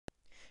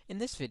In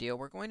this video,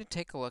 we're going to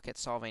take a look at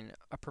solving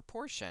a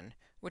proportion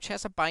which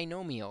has a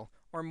binomial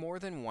or more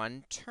than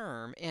one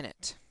term in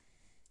it.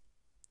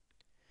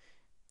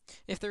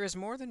 If there is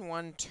more than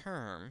one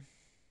term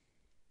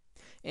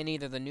in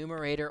either the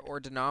numerator or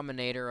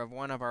denominator of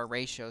one of our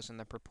ratios in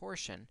the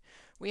proportion,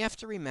 we have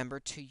to remember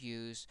to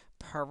use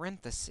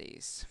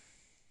parentheses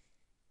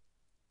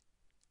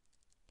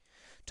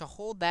to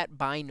hold that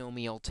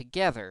binomial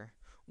together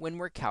when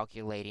we're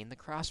calculating the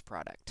cross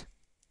product.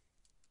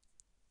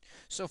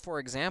 So for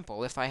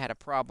example, if I had a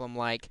problem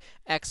like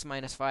x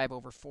minus 5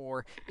 over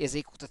 4 is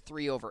equal to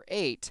 3 over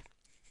 8,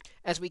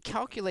 as we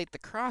calculate the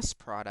cross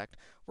product,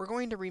 we're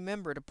going to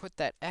remember to put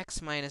that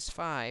x minus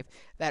 5,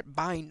 that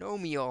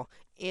binomial,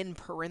 in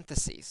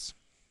parentheses.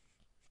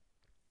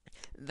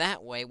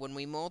 That way, when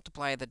we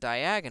multiply the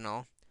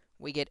diagonal,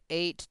 we get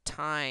 8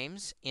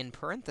 times, in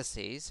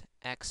parentheses,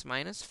 x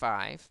minus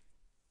 5.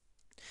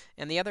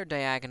 And the other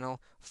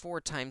diagonal,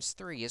 4 times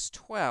 3 is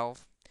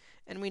 12,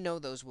 and we know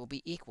those will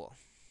be equal.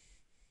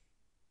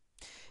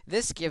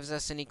 This gives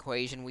us an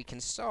equation we can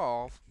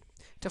solve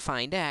to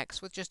find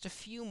x with just a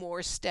few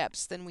more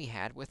steps than we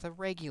had with a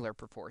regular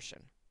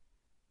proportion.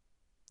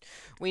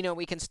 We know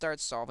we can start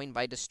solving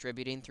by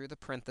distributing through the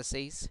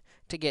parentheses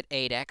to get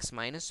 8x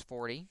minus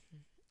 40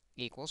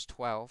 equals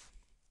 12.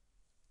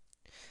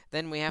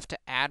 Then we have to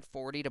add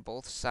 40 to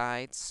both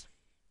sides.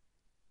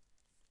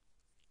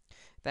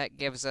 That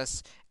gives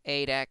us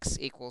 8x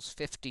equals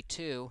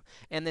 52.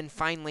 And then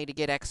finally, to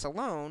get x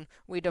alone,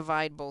 we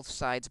divide both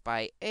sides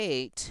by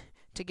 8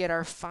 to get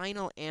our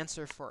final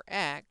answer for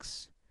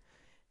x.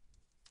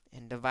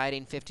 And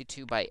dividing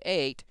 52 by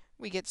 8,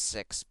 we get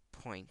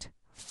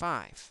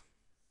 6.5.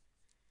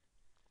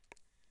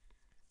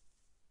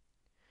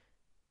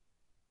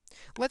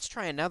 Let's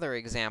try another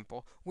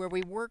example where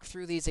we work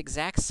through these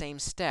exact same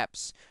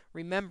steps,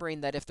 remembering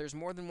that if there's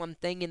more than one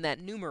thing in that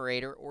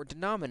numerator or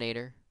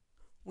denominator,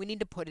 we need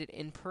to put it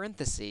in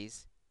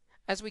parentheses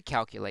as we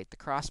calculate the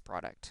cross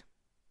product.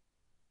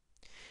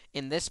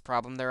 In this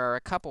problem, there are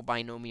a couple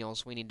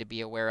binomials we need to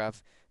be aware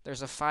of.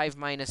 There's a 5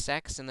 minus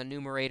x in the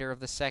numerator of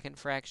the second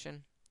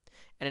fraction,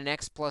 and an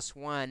x plus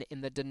 1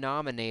 in the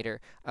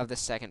denominator of the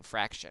second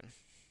fraction.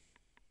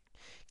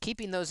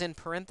 Keeping those in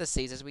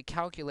parentheses as we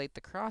calculate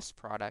the cross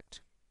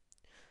product,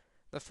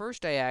 the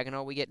first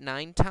diagonal, we get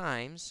 9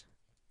 times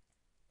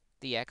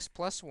the x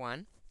plus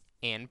 1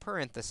 in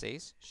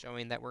parentheses,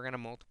 showing that we're going to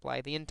multiply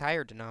the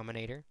entire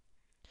denominator.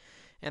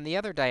 And the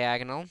other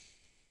diagonal,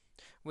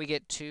 we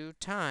get 2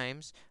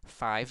 times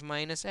 5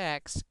 minus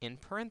x in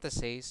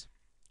parentheses.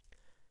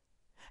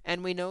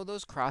 And we know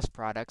those cross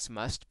products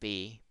must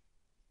be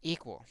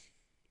equal.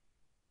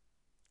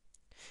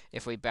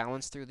 If we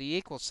balance through the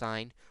equal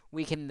sign,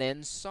 we can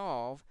then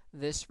solve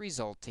this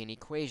resulting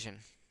equation.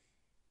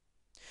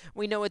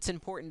 We know it's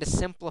important to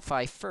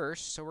simplify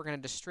first, so we're going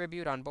to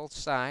distribute on both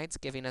sides,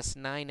 giving us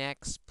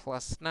 9x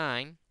plus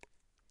 9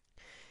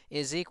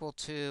 is equal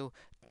to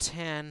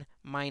 10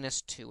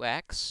 minus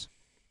 2x.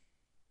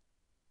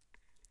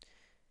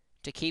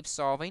 To keep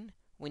solving,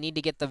 we need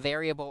to get the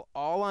variable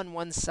all on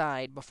one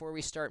side before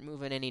we start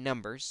moving any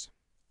numbers.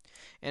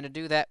 And to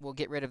do that, we'll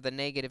get rid of the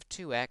negative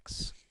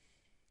 2x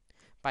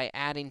by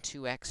adding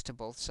 2x to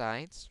both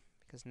sides,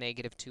 because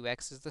negative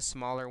 2x is the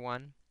smaller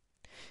one.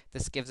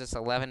 This gives us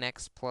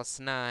 11x plus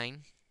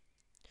 9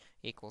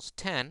 equals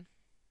 10.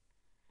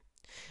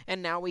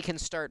 And now we can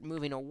start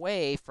moving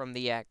away from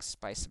the x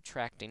by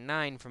subtracting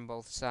 9 from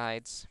both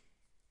sides.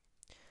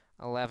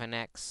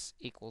 11x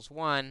equals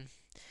 1.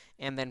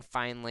 And then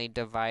finally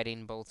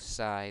dividing both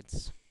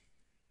sides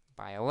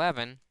by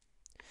 11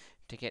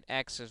 to get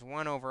x as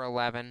 1 over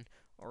 11,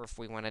 or if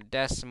we want a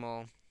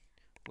decimal,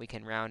 we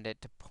can round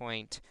it to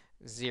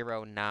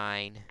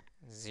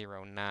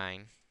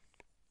 0.0909.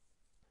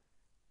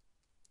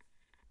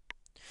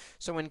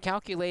 So when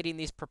calculating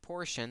these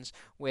proportions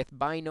with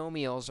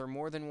binomials or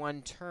more than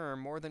one term,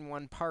 more than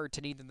one part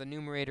in either the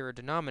numerator or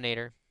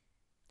denominator,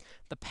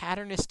 the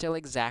pattern is still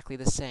exactly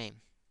the same.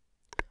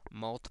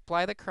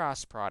 Multiply the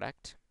cross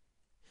product.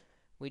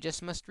 We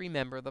just must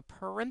remember the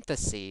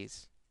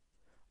parentheses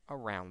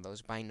around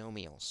those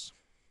binomials.